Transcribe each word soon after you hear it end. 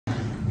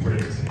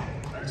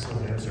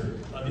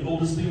the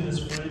oldest thing in this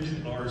fridge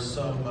are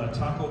some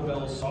Taco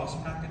Bell sauce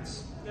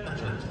packets, which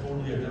I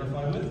totally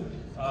identify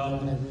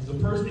with. The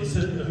person, he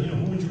said,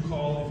 who would you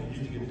call if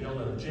you get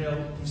bailed out of jail?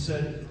 He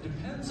said,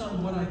 depends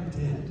on what I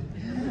did.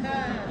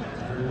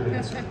 Very good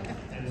answer.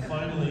 And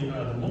finally,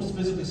 the most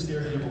physically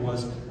scared he ever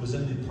was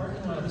in the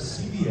parking lot of a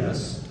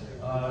CVS.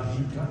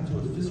 He got into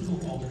a physical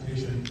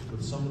altercation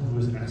with someone who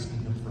was asking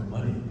him for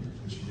money,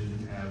 which he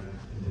didn't have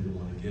and didn't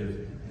want to give.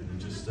 And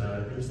he just,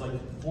 it was like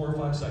 4 or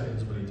 5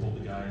 seconds, but he told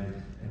the guy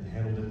and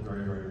handled it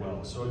very, very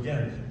well. So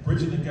again,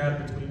 bridging the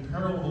gap between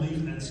paranormal belief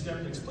and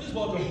skeptics. Please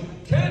welcome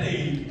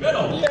Kenny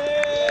Biddle.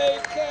 Yay,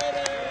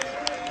 Kenny!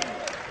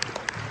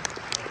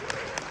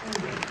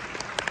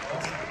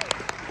 Awesome.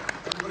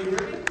 Everybody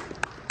hear me?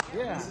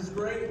 Yeah. This is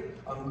great.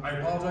 I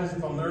apologize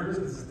if I'm nervous.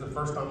 This is the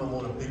first time I'm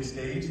on a big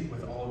stage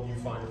with all of you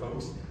fine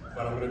folks,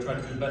 but I'm going to try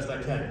to do the best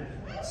I can.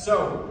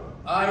 So,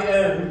 I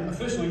am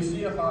officially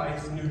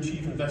CFI's new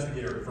chief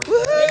investigator. I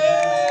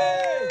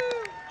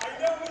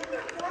know, isn't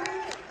that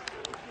great?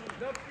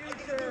 The I get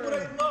to do what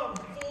I love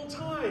full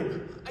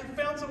time. I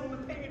found someone to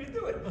pay me to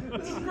do it.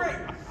 This is great.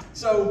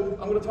 So,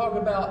 I'm going to talk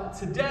about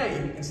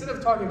today, instead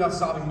of talking about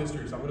solving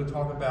mysteries, I'm going to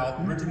talk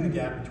about bridging the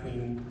gap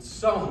between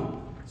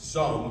some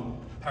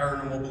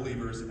paranormal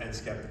believers and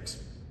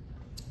skeptics.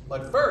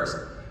 But first,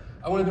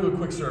 I want to do a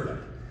quick survey.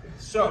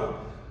 So,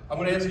 I'm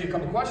going to ask you a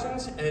couple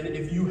questions, and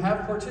if you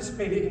have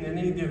participated in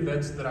any of the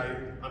events that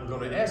I'm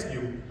going to ask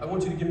you, I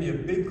want you to give me a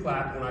big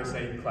clap when I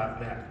say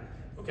clap now.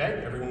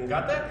 Okay? Everyone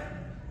got that?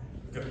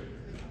 Good.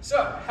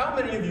 So, how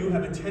many of you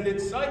have attended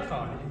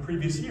SciCon in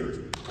previous years?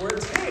 Or a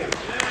TAM?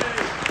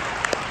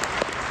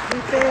 We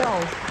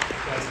failed.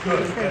 That's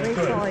good. That's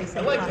good.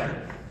 I like hi. that.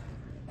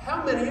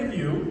 How many of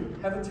you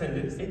have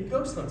attended a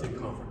ghost hunting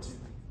conference?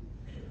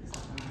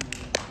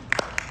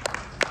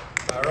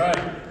 All right.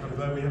 I'm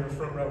glad we have a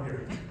front row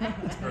here.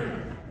 That's great.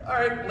 All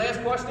right,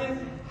 last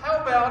question. How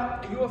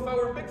about a UFO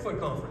or Bigfoot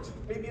conference?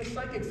 Maybe a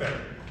psychic fair?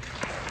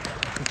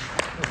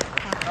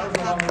 That was a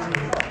lot more than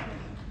I thought.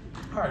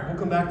 All right, we'll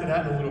come back to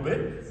that in a little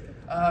bit.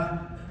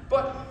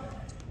 But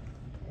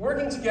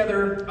working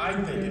together, I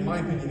think, in my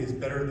opinion, is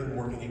better than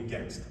working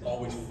against,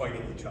 always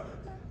fighting each other.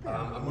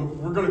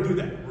 We're going to do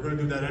that. We're going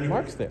to do that anyway.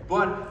 Mark's there.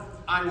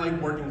 But I like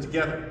working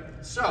together.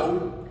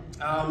 So,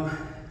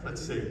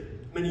 let's see.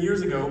 Many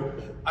years ago,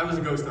 I was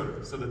a ghost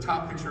hunter. So the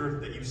top picture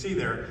that you see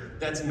there,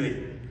 that's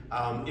me.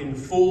 In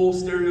full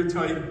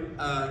stereotype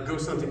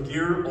ghost hunting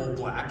gear, all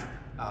black.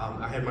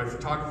 I had my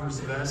photographer's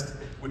vest,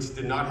 which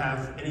did not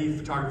have any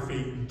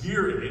photography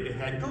gear in it. It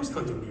had ghost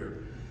hunting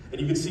gear. And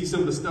you can see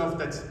some of the stuff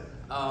that's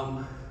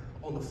on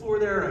the floor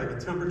there. I have a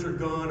temperature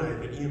gun, I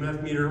have an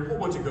EMF meter, a whole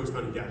bunch of ghost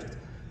hunting gadgets.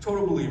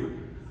 Total believer.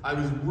 I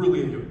was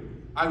really into it.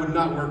 I would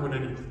not work with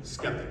any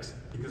skeptics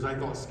because I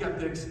thought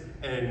skeptics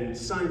and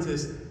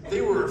scientists,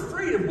 they were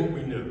afraid of what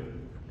we knew.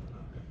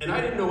 And I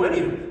didn't know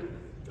anything.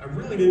 I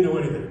really didn't know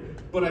anything.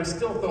 But I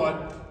still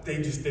thought they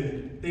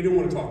didn't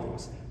want to talk to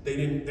us.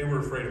 They were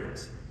afraid of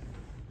us.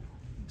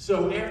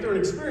 So after an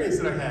experience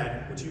that I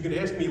had, which you can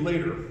ask me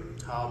later,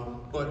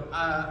 but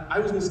I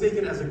was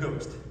mistaken as a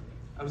ghost.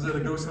 I was at a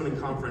ghost hunting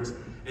conference,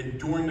 and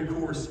during the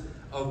course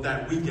of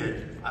that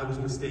weekend, I was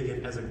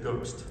mistaken as a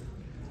ghost.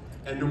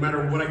 And no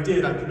matter what I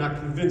did, I could not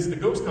convince the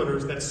ghost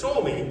hunters that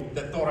saw me,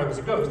 that thought I was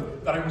a ghost,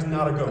 that I was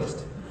not a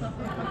ghost.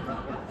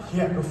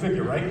 Yeah, go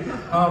figure, right?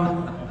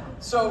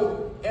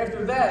 So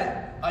after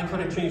that, I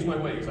kind of changed my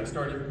ways. I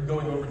started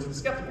going over to the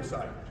skeptical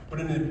side. But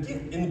in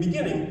the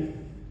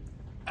beginning,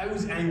 I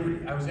was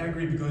angry. I was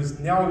angry because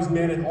now I was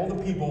mad at all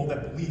the people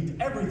that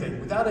believed everything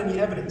without any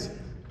evidence,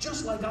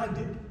 just like I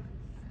did.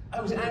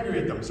 I was angry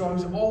at them, so I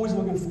was always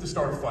looking to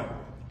start a fight.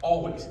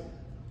 Always.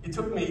 It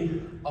took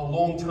me a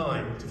long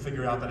time to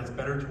figure out that it's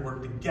better to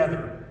work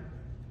together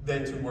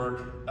than to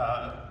work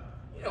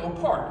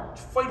apart,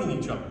 fighting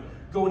each other,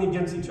 going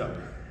against each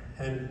other.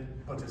 And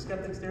a bunch of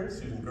skeptics there,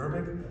 Susan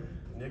Gerbic,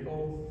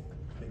 Nickel,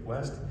 Nick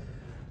West.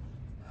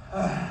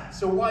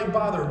 So why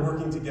bother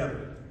working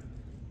together?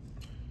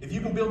 If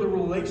you can build a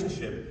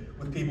relationship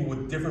with people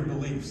with different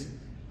beliefs,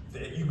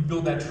 you can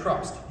build that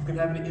trust. You can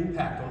have an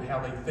impact on how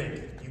they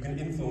think. You can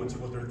influence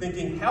what they're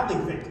thinking, how they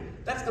think.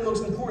 That's the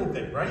most important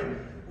thing, right?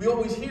 We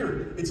always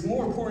hear it's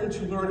more important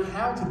to learn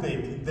how to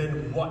think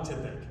than what to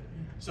think.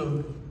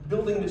 So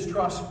building this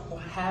trust will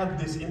have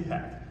this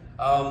impact.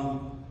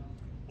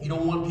 You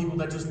don't want people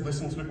that just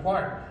listen to the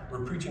choir or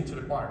preaching to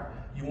the choir.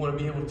 You want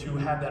to be able to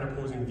have that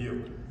opposing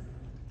view.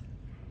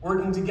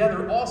 Working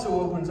together also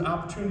opens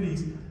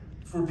opportunities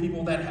for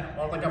people that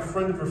are like a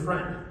friend of a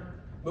friend.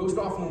 Most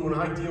often when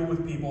I deal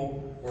with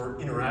people or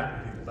interact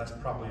with people, that's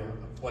probably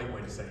a polite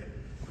way to say it.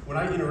 When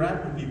I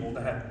interact with people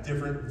that have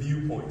different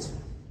viewpoints,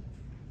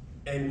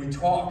 and we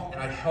talk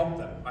and I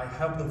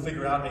help them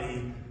figure out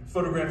a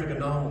photographic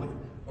anomaly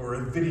or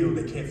a video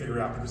they can't figure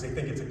out because they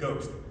think it's a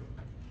ghost.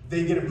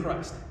 They get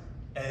impressed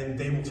and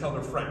they will tell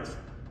their friends,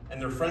 and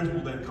their friends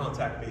will then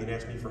contact me and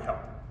ask me for help.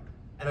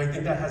 And I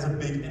think that has a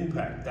big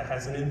impact, that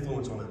has an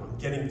influence on them, on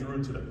getting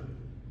through to them.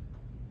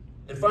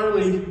 And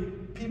finally,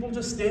 people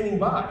just standing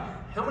by.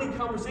 How many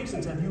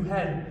conversations have you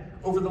had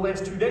over the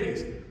last 2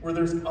 days, where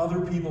there's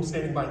other people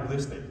standing by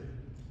listening.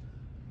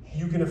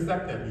 You can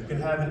affect them. You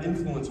can have an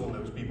influence on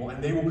those people,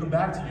 and they will come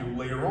back to you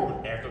later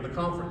on, after the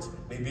conference.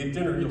 Maybe at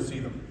dinner you'll see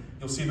them.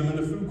 You'll see them in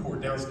the food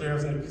court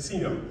downstairs in the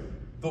casino.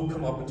 They'll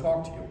come up and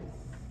talk to you.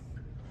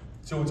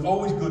 So it's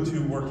always good to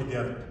work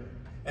together.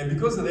 And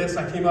because of this,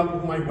 I came up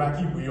with my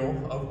wacky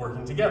wheel of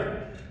working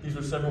together. These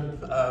are several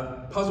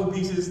puzzle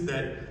pieces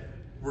that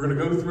we're going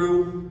to go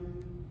through.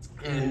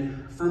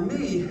 And for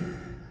me,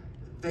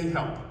 they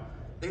help.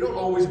 They don't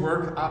always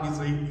work.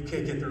 Obviously, you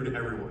can't get through to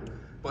everyone.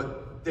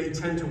 But they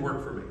tend to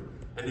work for me.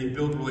 And they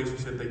build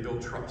relationship, they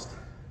build trust.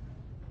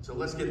 So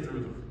let's get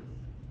through them.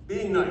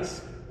 Being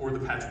nice, or the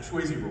Patrick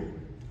Swayze rule,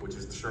 which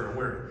is the shirt I'm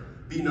wearing.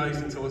 Be nice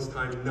until it's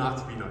time not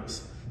to be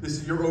nice. This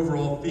is your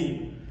overall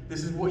theme.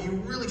 This is what you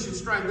really should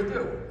strive to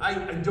do. I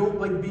don't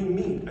like being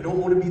mean. I don't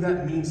want to be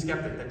that mean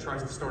skeptic that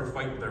tries to start a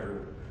fight with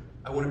everyone.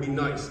 I want to be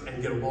nice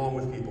and get along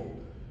with people.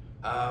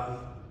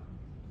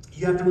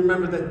 You have to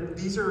remember that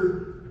these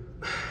are,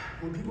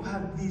 when people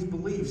have these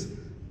beliefs,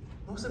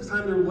 most of the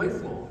time they're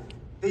lifelong.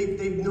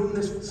 They've known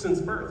this since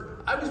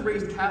birth. I was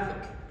raised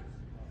Catholic.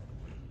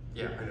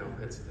 Yeah, I know,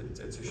 it's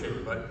a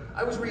shame, but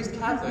I was raised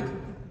Catholic,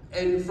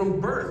 and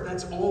from birth,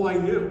 that's all I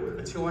knew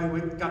until I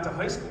got to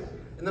high school.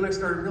 And then I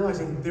started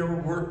realizing there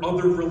were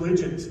other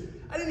religions.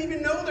 I didn't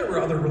even know there were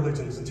other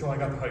religions until I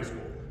got to high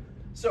school.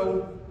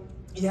 So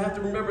you have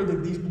to remember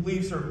that these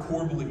beliefs are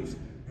core beliefs.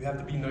 You have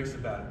to be nice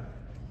about it.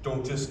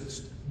 Don't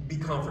just be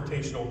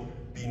confrontational,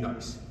 be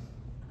nice.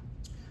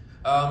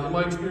 In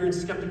my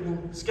experience,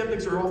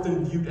 skeptics are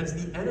often viewed as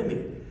the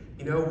enemy.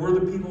 You know, we're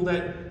the people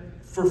that,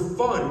 for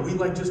fun, we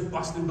like just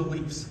busting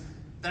beliefs.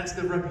 That's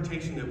the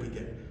reputation that we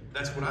get.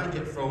 That's what I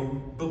get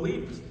from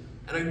believers.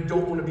 And I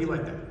don't want to be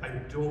like that.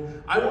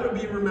 I want to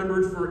be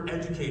remembered for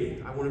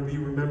educating. I want to be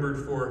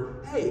remembered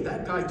for, hey,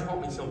 that guy taught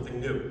me something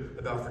new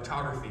about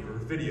photography or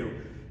video.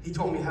 He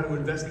taught me how to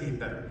investigate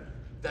better.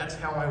 That's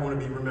how I want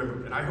to be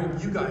remembered. And I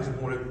hope you guys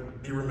want to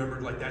be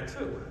remembered like that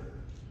too.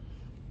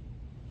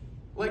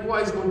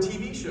 Likewise, on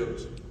TV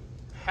shows,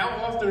 how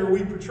often are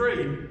we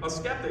portrayed as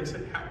skeptics?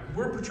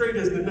 We're portrayed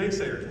as the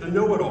naysayers, the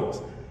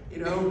know-it-alls. You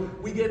know,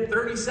 we get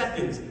 30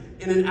 seconds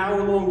in an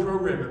hour-long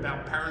program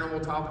about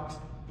paranormal topics.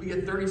 We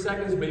get 30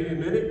 seconds, maybe a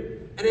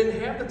minute, and in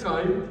half the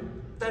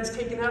time, that's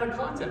taken out of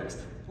context.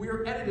 We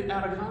are edited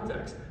out of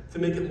context to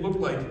make it look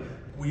like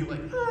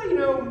you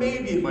know,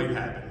 maybe it might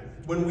happen,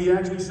 when we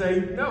actually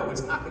say, no,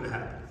 it's not going to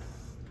happen.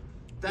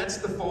 That's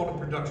the fault of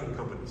production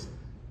companies.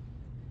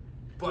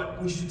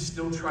 But we should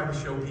still try to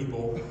show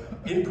people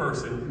in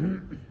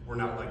person, we're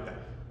not like that.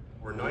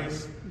 We're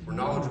nice, we're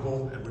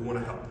knowledgeable, and we want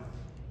to help.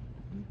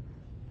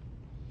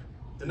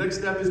 The next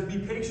step is be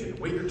patient,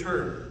 wait your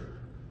turn.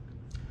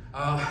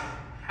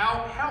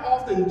 How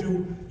often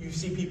do you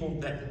see people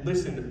that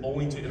listen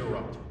only to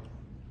interrupt?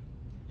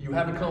 You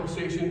have a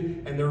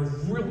conversation and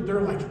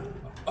they're like,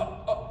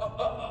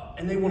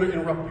 and they want to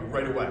interrupt you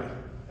right away.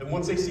 And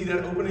once they see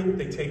that opening,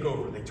 they take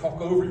over, they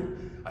talk over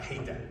you. I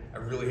hate that, I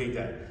really hate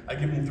that. I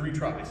give them 3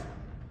 tries.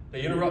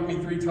 They interrupt me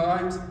 3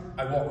 times,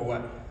 I walk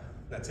away.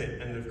 That's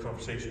it, end of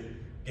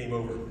conversation, game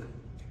over.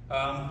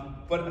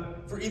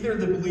 But for either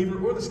the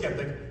believer or the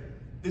skeptic,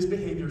 this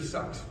behavior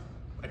sucks.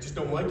 I just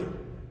don't like it.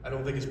 I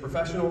don't think it's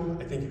professional.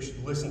 I think you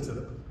should listen to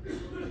them.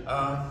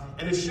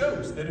 And it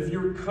shows that if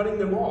you're cutting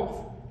them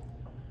off,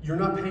 you're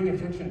not paying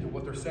attention to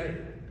what they're saying.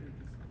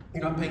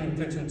 You're not paying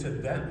attention to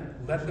them.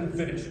 Let them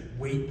finish.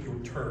 Wait your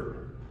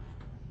turn.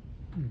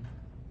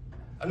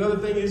 Another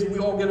thing is we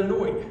all get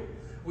annoyed.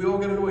 We all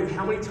get annoyed.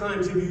 How many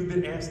times have you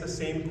been asked the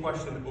same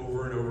question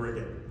over and over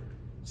again?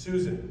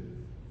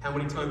 Susan, how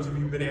many times have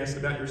you been asked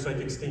about your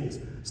psychic stings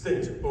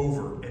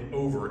over and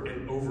over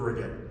and over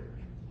again?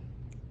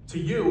 To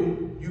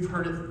you, you've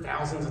heard it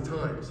thousands of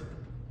times.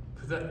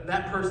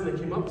 That person that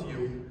came up to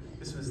you,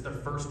 this was the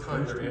first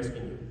time they're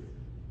asking you.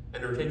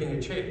 And they're taking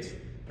a chance.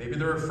 Maybe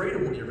they're afraid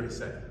of what you're going to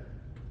say.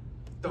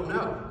 Don't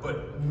know,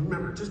 but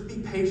remember, just be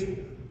patient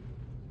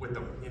with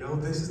them. You know,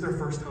 this is their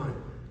first time.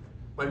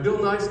 My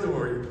Bill Nye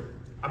story,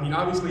 I mean,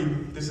 obviously,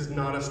 this is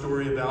not a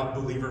story about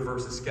believer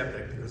versus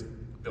skeptic, because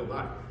Bill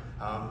Nye.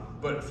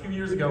 But a few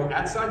years ago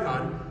at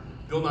SciCon,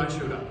 Bill Nye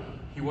showed up.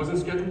 He wasn't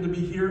scheduled to be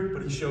here,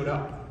 but he showed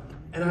up.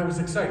 And I was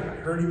excited. I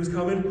heard he was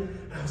coming,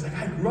 and I was like,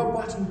 I grew up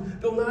watching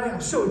Bill Nye. I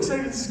was so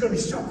excited. This is going to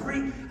be so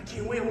great. I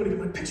can't wait. I'm going to get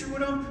my picture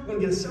with him. I'm going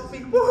to get a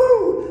selfie.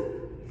 Woohoo!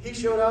 He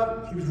showed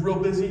up. He was real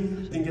busy.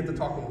 Didn't get to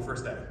talk to him the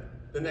first day.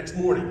 The next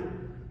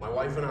morning, my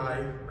wife and I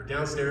are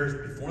downstairs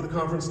before the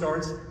conference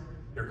starts.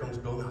 Here comes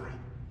Bill Nye.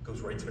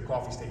 Goes right to the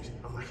coffee station.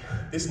 I'm like,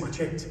 this is my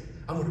chance.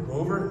 I'm going to go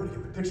over. I'm going to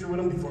get my picture with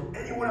him before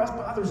anyone else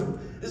bothers him.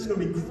 This is going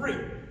to be great.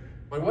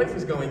 My wife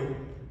is going,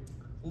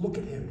 look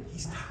at him.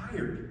 He's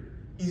tired.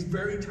 He's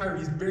very tired.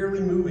 He's barely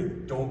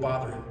moving. Don't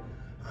bother him.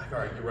 I'm like, all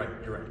right,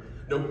 you're right.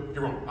 Nope,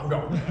 you're wrong. I'm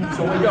going.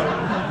 So I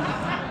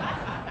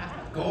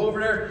go. Go over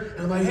there,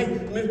 and I'm like, hey,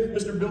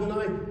 Mr. Bill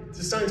Nye,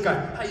 the science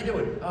guy. How you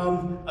doing?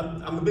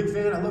 I'm a big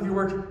fan. I love your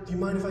work. Do you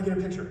mind if I get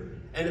a picture?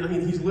 And I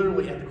mean, he's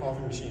literally at the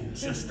coffee machine,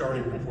 just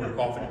starting to pour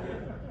coffee.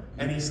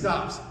 And he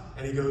stops,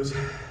 and he goes,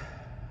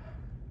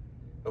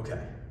 okay.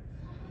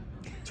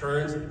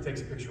 turns, he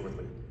takes a picture with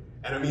me.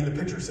 And I mean, the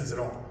picture says it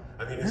all.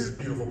 I mean, it's a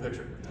beautiful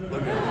picture.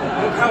 Look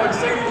how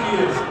excited he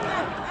is.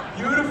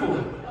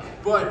 Beautiful.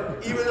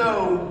 But even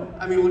though,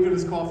 I mean, look at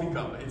his coffee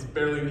cup. It's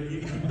barely,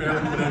 he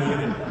barely put any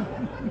in it.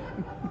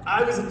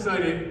 I was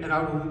excited, and I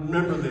will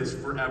remember this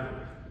forever.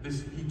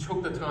 He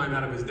took the time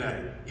out of his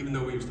day, even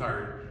though he was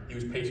tired. He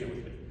was patient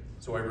with me.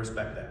 So I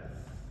respect that.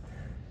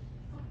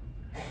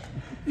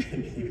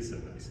 He was so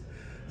nice.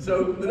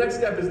 So the next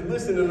step is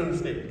listen and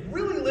understand.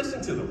 Really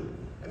listen to them.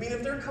 I mean,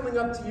 if they're coming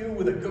up to you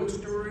with a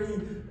ghost story,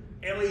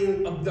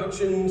 alien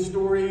abduction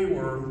story,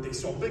 or they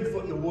saw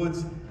Bigfoot in the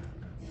woods,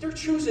 they're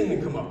choosing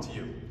to come up to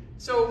you.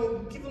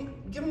 So give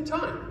them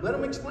time. Let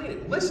them explain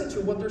it. Listen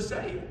to what they're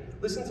saying.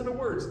 Listen to the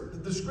words, the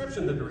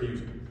description that they're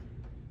using.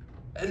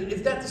 And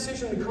if that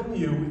decision to come to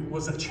you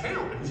was a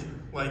challenge,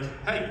 like,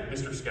 hey,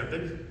 Mr.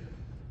 Skeptic,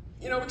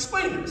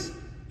 explain this.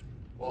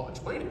 Well,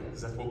 explain it,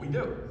 because that's what we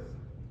do.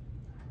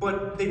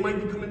 But they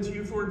might be coming to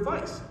you for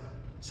advice.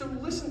 So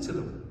listen to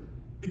them.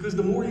 Because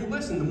the more you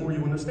listen, the more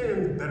you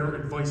understand, the better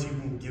advice you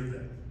can give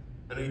them.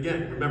 And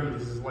again, remember,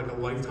 this is like a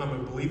lifetime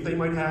of belief they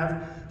might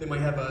have. They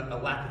might have a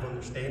lack of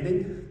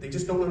understanding. They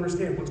just don't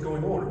understand what's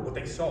going on or what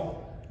they saw.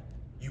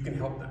 You can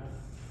help them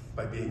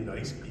by being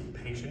nice, being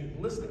patient,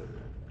 and listening.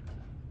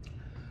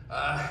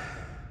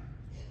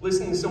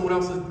 Listening to someone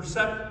else's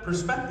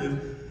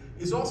perspective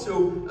is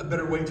also a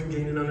better way to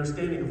gain an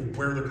understanding of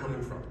where they're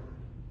coming from.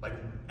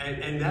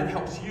 And that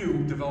helps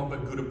you develop a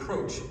good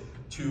approach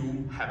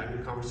to having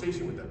a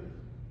conversation with them.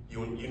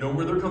 You know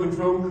where they're coming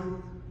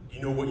from,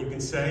 you know what you can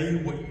say,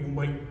 what you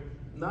might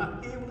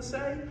not be able to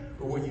say,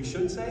 or what you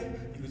shouldn't say,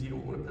 because you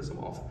don't want to piss them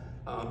off.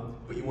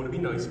 But you want to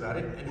be nice about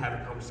it and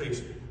have a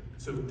conversation.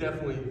 So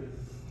definitely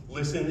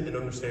listen and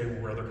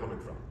understand where they're coming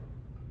from.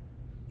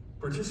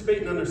 Participate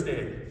and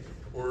understand,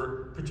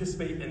 or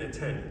participate and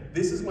attend.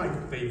 This is my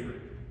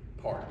favorite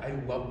part. I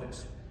love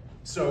this.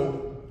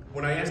 So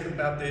when I asked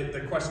about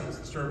the questions,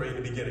 the survey in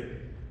the beginning,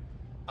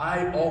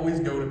 I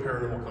always go to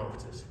paranormal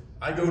conferences.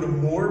 I go to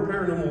more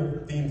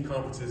paranormal-themed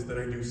conferences than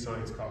I do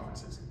science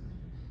conferences.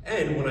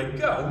 And when I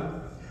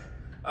go,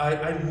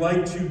 I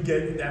like to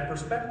get that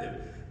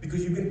perspective,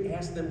 because you can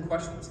ask them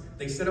questions.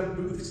 They set up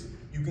booths.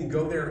 You can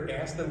go there,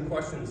 ask them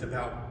questions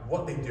about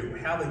what they do,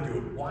 how they do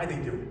it, why they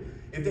do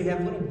it. If they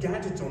have little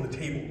gadgets on the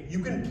table, you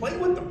can play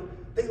with them.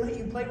 They let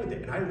you play with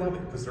it, and I love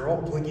it, because they're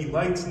all blinky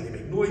lights, and they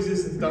make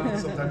noises and stuff, and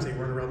sometimes they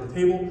run around the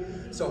table.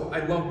 So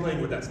I love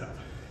playing with that stuff.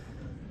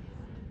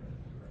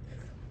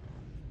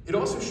 It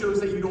also shows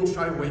that you don't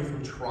shy away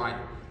from trying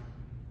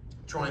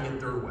it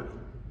their way.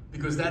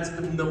 Because that's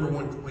the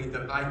 #1 complaint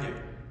that I get.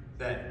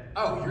 That,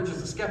 oh, you're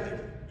just a skeptic.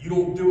 You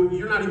don't do it,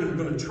 you're not even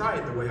going to try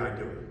it the way I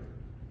do it.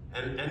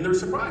 And they're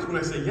surprised when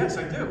I say, yes,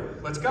 I do.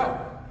 Let's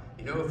go.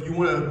 If you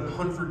want to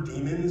hunt for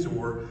demons,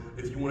 or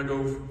if you want to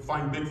go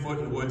find Bigfoot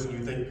in the woods and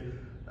you think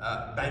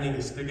banging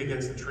a stick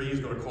against the tree is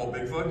going to call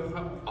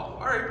Bigfoot, all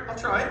right, I'll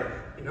try it.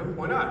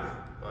 Why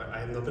not? I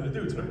have nothing to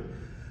do tonight.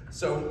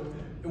 So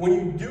when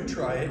you do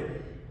try it,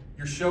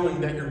 you're showing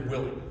that you're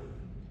willing,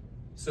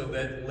 so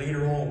that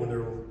later on when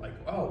they're like,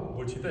 oh,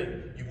 what you think?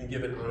 You can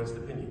give an honest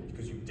opinion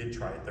because you did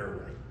try it their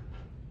way.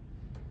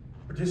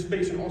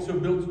 Participation also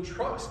builds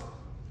trust.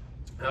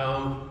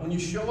 When you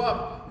show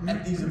up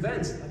at these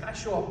events, like I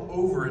show up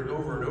over and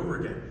over and over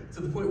again,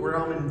 to the point where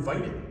I'm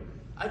invited.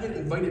 I get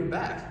invited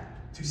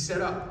back to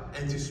set up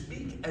and to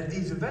speak at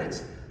these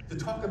events, to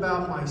talk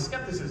about my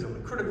skepticism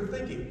and critical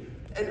thinking.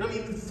 And I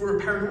mean, for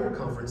a paranormal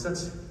conference,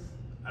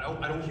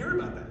 I don't hear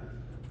about that.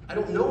 I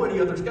don't know any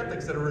other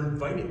skeptics that are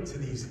invited to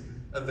these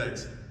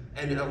events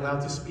and allowed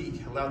to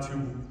speak, allowed to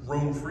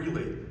roam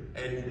freely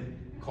and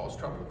cause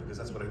trouble, because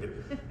that's what I do.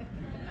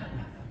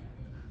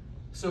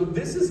 So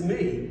this is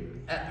me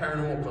at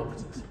paranormal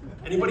conferences.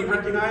 Anybody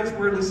recognize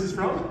where this is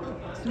from?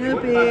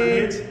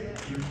 Snoopy.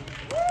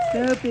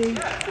 Snoopy.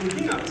 Yeah, from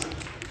Peanuts.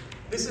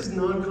 This is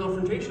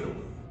non-confrontational.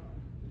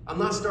 I'm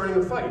not starting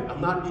a fight.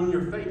 I'm not in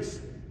your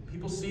face.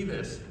 People see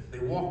this. They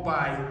walk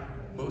by.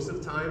 Most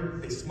of the time,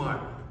 they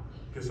smile.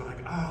 Because they're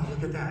like, oh,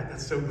 look at that.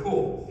 That's so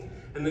cool.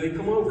 And then they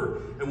come over.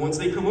 And once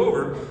they come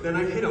over, then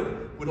I hit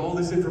them with all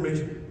this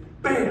information.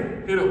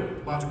 Bam! Hit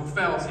them. Logical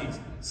fallacies,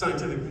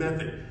 scientific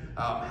method,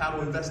 how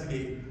to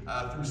investigate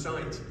through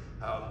science,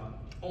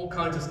 all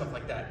kinds of stuff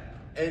like that.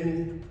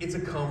 And it's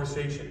a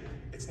conversation.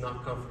 It's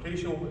not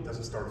confrontational. It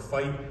doesn't start a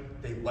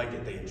fight. They like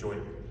it. They enjoy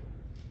it.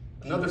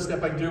 Another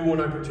step I do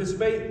when I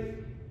participate,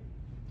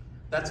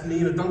 that's me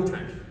in a dunk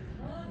tank.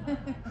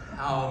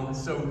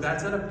 So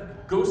that's at a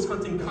ghost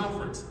hunting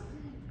conference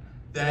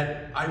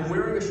that I'm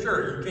wearing a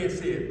shirt. You can't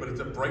see it, but it's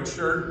a bright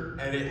shirt,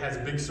 and it has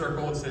a big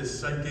circle. It says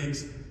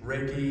psychics,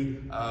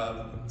 Reiki,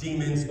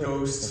 demons,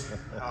 ghosts,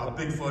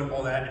 Bigfoot,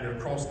 all that, and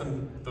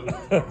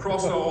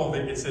across all of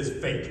it, it says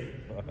fake.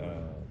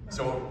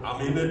 So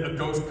I'm in a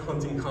ghost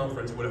hunting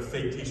conference with a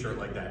fake t-shirt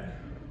like that.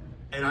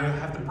 And I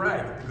have to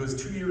brag, because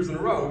 2 years in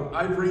a row,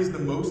 I've raised the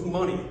most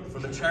money for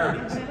the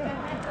charities.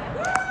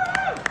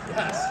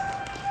 Yes.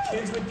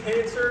 Kids with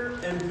Cancer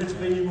and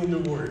Pennsylvania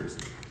Wounded Warriors.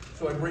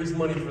 So I've raised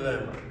money for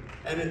them.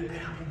 And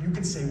you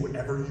can say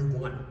whatever you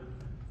want.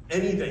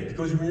 anything.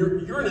 Because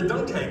when you're in a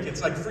dunk tank,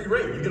 it's like free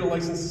reign. You get a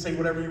license to say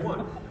whatever you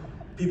want.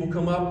 People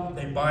come up,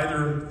 they buy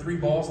their 3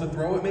 balls to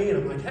throw at me, and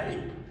I'm like,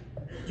 hey,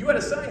 you had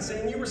a sign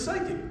saying you were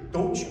psychic.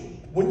 Don't you?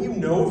 Wouldn't you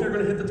know if you're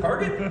going to hit the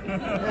target?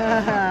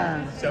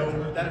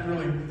 So that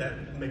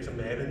makes them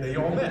mad, and they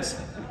all miss.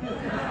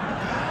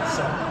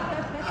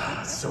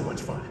 So much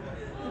fun.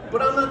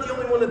 But I'm not the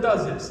only one that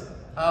does this.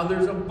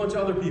 There's a bunch of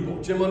other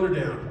people. Jim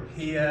Underdown,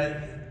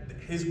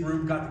 his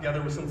group got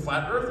together with some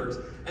flat earthers,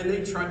 and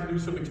they tried to do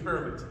some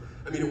experiments.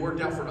 I mean, it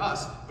worked out for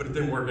us, but it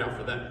didn't work out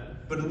for them.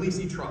 But at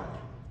least he tried,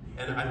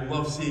 and I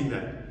love seeing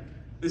that.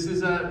 This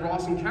is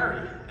Ross and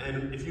Carrie,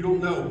 and if you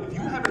don't know, if you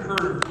haven't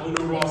heard of Oh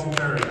No, Ross and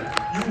Carrie,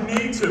 you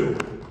need to,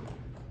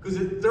 because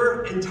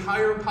their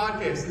entire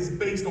podcast is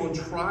based on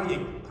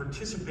trying,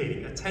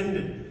 participating,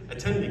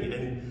 attending,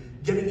 and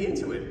getting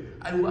into it.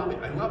 I love it.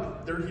 I love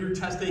it. They're here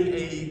testing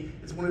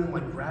it's one of them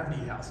like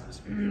gravity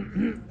houses.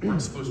 Where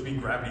it's supposed to be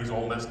gravity's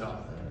all messed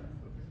up.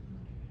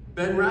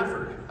 Ben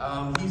Radford,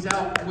 he's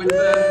out with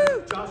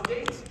Josh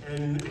Gates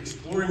and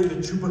exploring the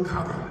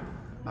Chupacabra.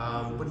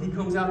 But he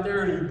comes out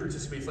there and he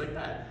participates like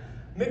that.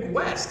 Mick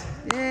West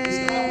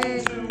is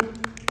talking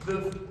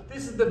to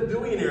this is the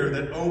billionaire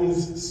that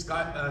owns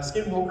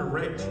Skinwalker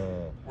Ranch,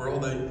 where all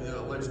the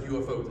alleged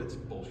UFOs, it's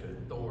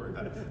bullshit, don't worry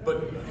about it.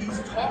 But he's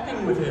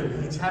talking with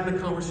him, he's having a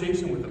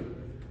conversation with him,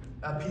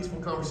 a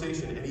peaceful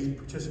conversation, and he's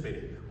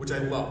participating, which I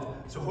love.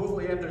 So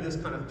hopefully after this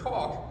kind of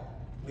talk,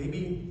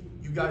 maybe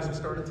you guys will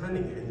start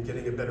attending and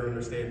getting a better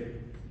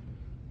understanding.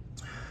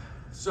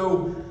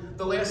 So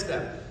the last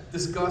step,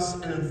 discuss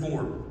and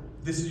inform.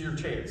 This is your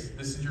chance.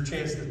 This is your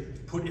chance to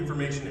put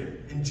information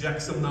in,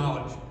 inject some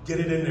knowledge, get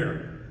it in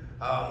there.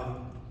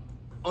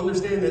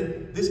 Understand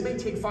that this may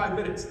take 5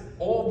 minutes.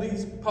 All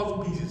these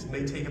puzzle pieces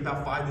may take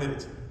about 5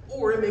 minutes,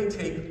 or it may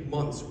take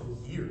months or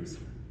years.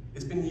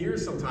 It's been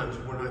years sometimes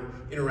when I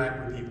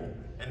interact with people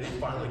and they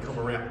finally come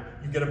around.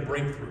 You get a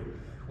breakthrough,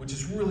 which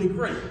is really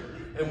great.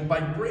 And by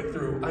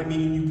breakthrough, I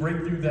mean you break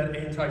through that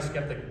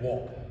anti-skeptic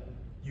wall.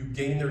 You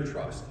gain their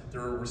trust,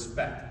 their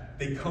respect.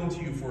 They come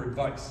to you for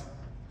advice.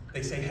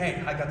 They say,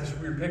 hey, I got this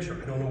weird picture.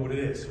 I don't know what it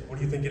is. What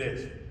do you think it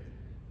is?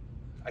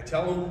 I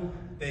tell them,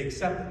 they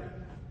accept it.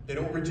 They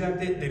don't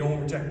reject it. They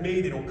don't reject me.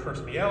 They don't curse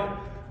me out,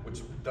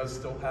 which does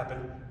still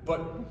happen.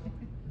 But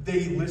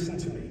they listen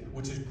to me,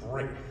 which is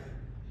great.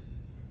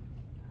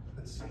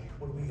 Let's see,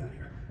 what do we got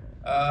here?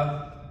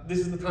 This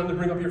is the time to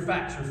bring up your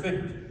facts, your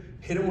figures.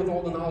 Hit them with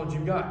all the knowledge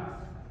you've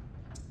got,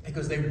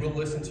 because they will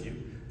listen to you.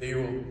 They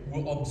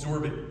will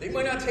absorb it. They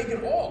might not take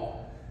it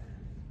all,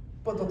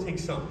 but they'll take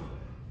some.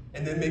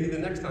 And then maybe the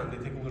next time they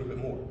take a little bit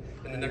more.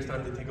 And the next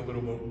time they take a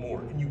little bit more.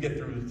 And you get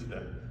through to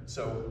them.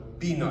 So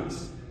be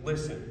nice,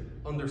 listen,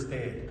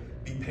 understand,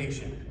 be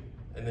patient,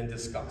 and then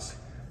discuss.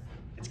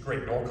 It's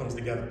great, it all comes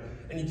together.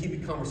 And you keep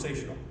it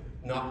conversational,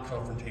 not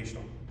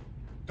confrontational.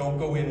 Don't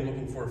go in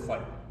looking for a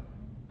fight.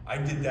 I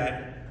did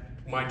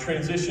that. My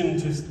transition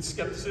to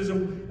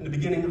skepticism, in the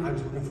beginning, I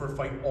was looking for a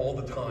fight all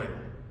the time.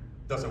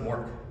 Doesn't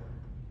work.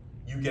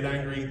 You get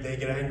angry, they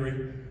get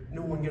angry,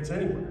 no one gets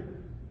anywhere.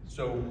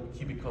 So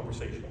keep it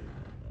conversational.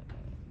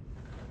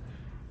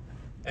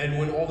 And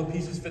when all the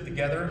pieces fit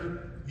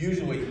together,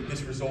 usually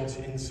this results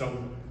in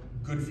some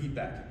good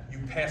feedback. You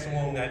pass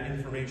along that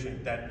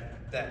information,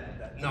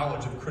 that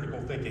knowledge of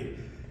critical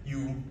thinking.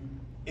 You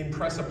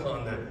impress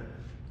upon them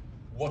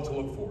what to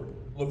look for.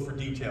 Look for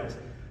details.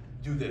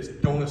 Do this.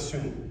 Don't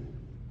assume.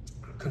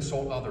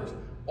 Consult others.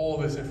 All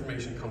of this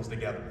information comes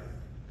together.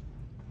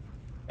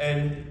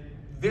 And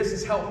this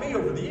has helped me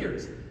over the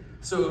years.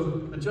 So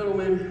the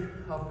gentleman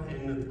up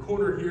in the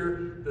corner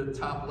here, the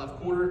top left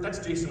corner, that's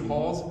Jason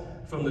Halls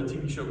from the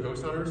TV show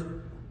Ghost Hunters.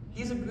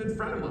 He's a good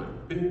friend of mine,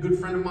 been a good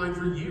friend of mine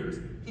for years.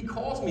 He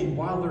calls me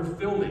while they're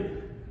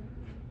filming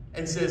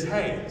and says,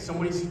 hey,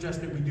 somebody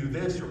suggested we do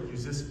this or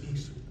use this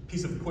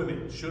piece of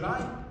equipment. Should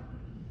I?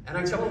 And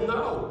I tell him,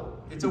 no,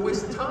 it's a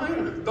waste of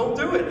time. Don't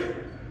do it.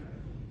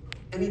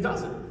 And he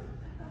doesn't.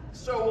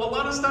 So a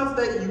lot of stuff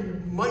that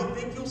you might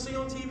think you'll see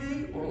on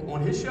TV or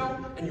on his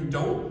show, and you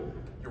don't,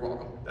 you're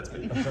welcome. That's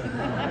me.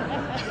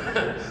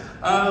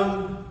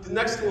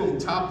 Next to him,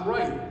 top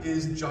right,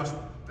 is Josh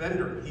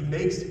Bender. He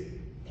makes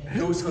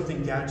ghost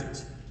hunting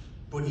gadgets,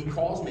 but he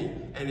calls me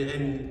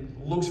and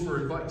looks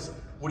for advice.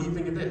 What do you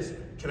think of this?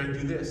 Can I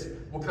do this?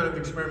 What kind of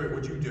experiment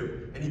would you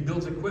do? And he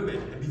builds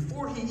equipment, and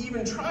before he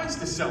even tries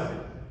to sell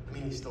it, I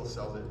mean, he still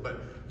sells it,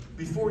 but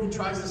before he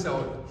tries to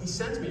sell it, he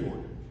sends me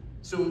one.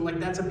 So, like,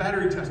 that's a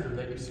battery tester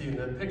that you see in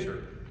that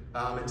picture.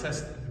 It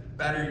tests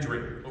battery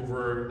drain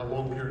over a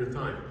long period of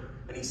time.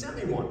 And he sent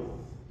me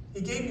one.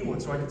 He gave me one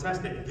so I could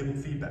test it and give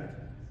him feedback.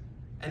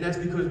 And that's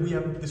because we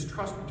have this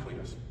trust between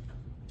us.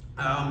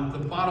 The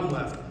bottom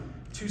left,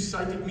 2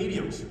 psychic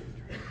mediums,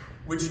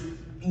 which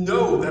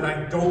know that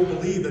I don't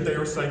believe that they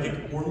are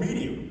psychic or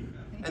medium.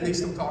 And they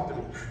still talk to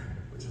me,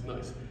 which is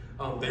nice.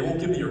 They won't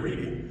give me a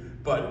reading,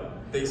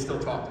 but they still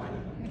talk to me.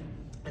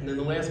 And then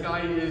the last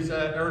guy is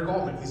Eric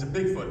Altman. He's a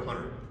Bigfoot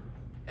hunter.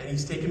 And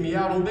he's taken me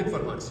out on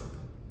Bigfoot hunts.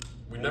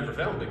 We never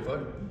found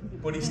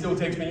Bigfoot, but he still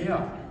takes me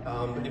out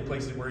in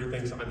places where he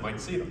thinks I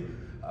might see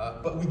them.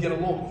 But we get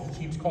along.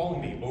 He keeps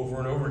calling me over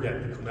and over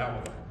again to come out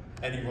with him.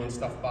 And he runs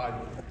stuff by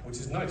me, which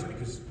is nice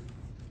because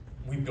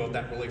we built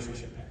that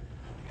relationship.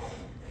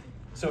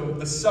 So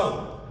the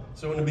some.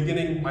 So in the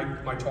beginning,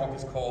 my talk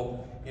is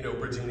called,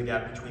 bridging the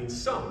gap between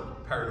some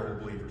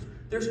paranormal believers.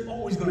 There's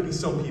always going to be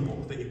some people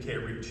that you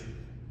can't reach.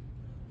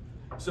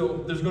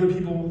 So there's going to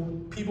be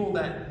people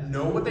that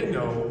know what they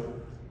know,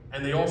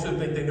 and they also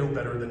think they know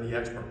better than the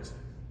experts.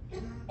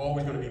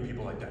 Always going to be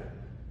people like that.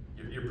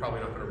 You're probably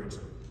not going to reach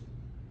them.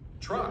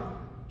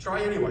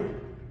 Try anyway.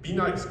 Be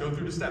nice, go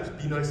through the steps,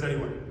 be nice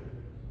anyway.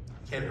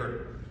 Can't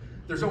hurt.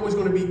 There's always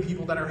going to be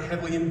people that are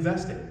heavily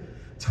invested.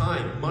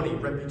 Time, money,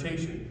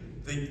 reputation.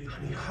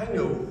 I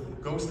know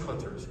ghost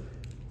hunters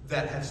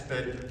that have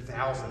spent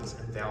thousands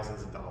and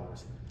thousands of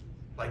dollars,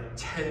 like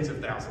tens of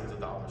thousands of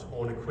dollars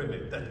on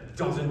equipment that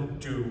doesn't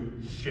do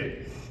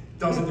shit,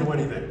 doesn't do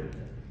anything.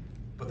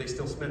 But they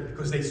still spend it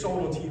because they saw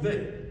it on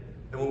TV.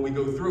 And when we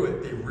go through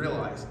it, they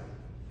realize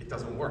it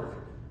doesn't work.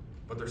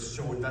 But they're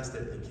so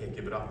invested, they can't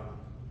give it up.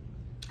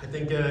 I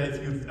think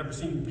if you've ever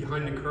seen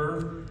Behind the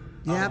Curve,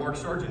 Mark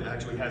Sargent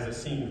actually has a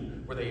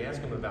scene where they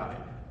ask him about it.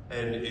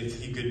 And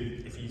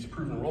if he's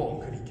proven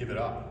wrong, could he give it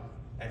up?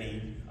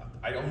 And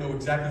I don't know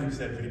exactly what he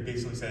said, but he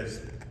basically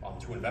says, I'm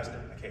too invested,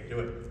 I can't do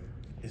it.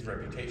 His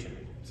reputation.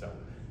 So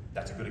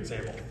that's a good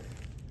example.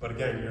 But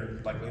again,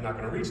 you're likely not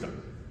going to reach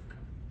them.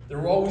 There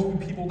will always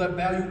be people that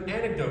value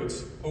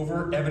anecdotes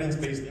over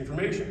evidence-based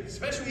information,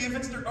 especially if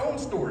it's their own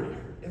story.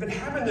 If it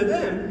happened to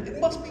them, it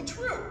must be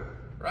true,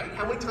 right?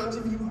 How many times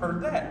have you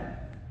heard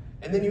that?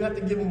 And then you have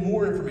to give them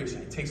more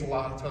information. It takes a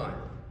lot of time.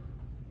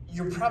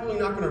 You're probably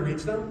not going to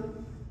reach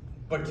them,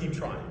 but keep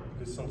trying,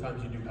 because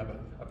sometimes you do have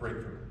a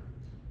breakthrough.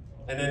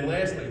 And then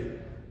lastly,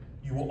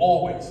 you will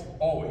always,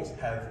 always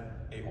have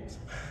a-holes.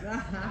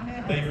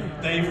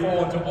 They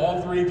fall into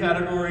all three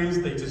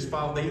categories. They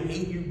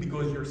hate you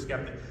because you're a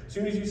skeptic. As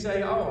soon as you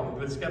say, oh,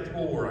 I'm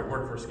skeptical, or I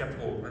work for a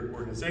skeptical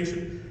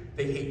organization,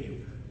 they hate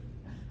you.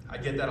 I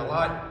get that a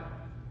lot.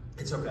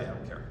 It's okay, I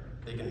don't care.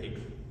 They can hate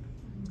me.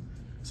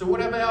 So what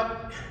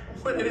about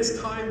when it is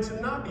time to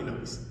not be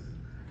nice?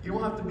 You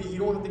don't have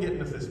to get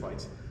into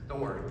fistfights. Don't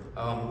worry.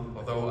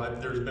 Although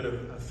there's been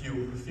a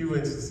few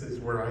instances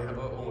where I have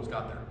almost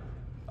got there.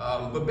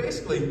 But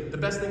basically, the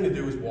best thing to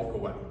do is walk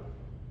away.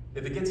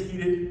 If it gets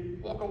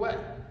heated, walk away.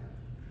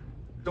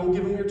 Don't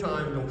give them your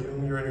time, don't give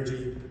them your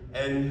energy.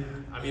 And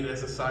I mean,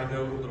 as a side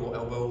note, a little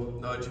elbow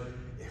nudge,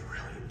 it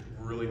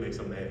really makes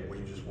them mad when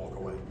you just walk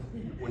away.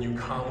 When you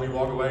calmly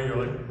walk away,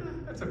 you're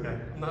like, that's okay,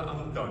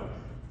 I'm done.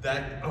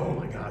 Oh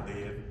my God, they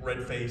get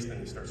red-faced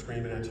and they start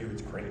screaming at you,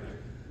 it's great.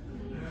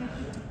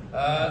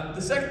 The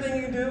second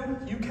thing you do,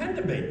 you can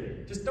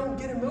debate. Just don't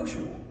get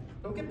emotional.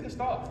 Don't get pissed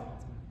off.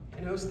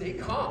 Stay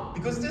calm,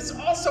 because this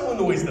also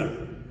annoys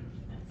them.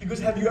 Because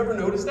have you ever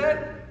noticed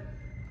that?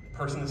 The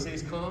person that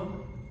stays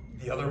calm,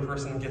 the other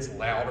person gets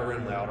louder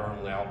and louder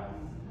and louder.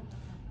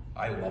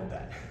 I love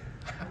that.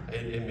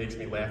 It makes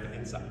me laugh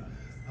inside.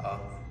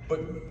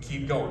 But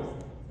keep going.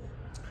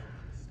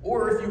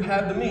 Or if you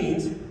have the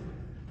means,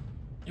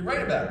 you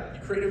write about it.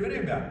 You create a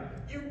video about it.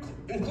 You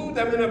include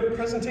them in a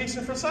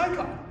presentation for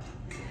SciCon.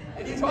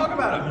 And you talk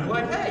about them. You're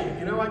like, hey,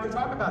 I can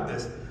talk about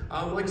this.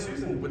 Like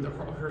Susan with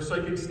her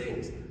psychic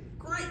stings.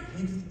 Great,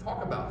 you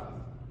talk about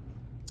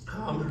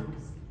it.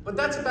 But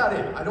that's about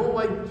it. I don't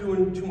like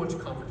doing too much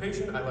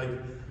confrontation. I like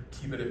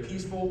keeping it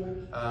peaceful,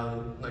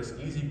 nice and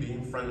easy,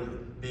 being friendly,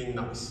 being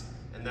nice.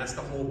 And that's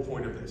the whole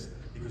point of this,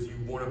 because you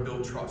want to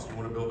build trust. You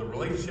want to build a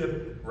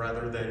relationship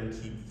rather than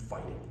keep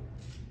fighting.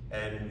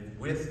 And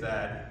with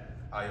that,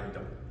 I am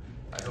done.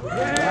 I hope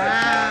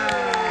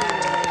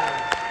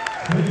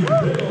Thank you,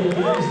 Biddle,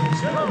 ladies and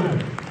gentlemen.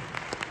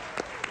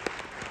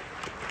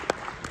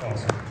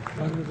 Awesome.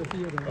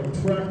 A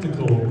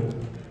practical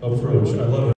approach. I love it.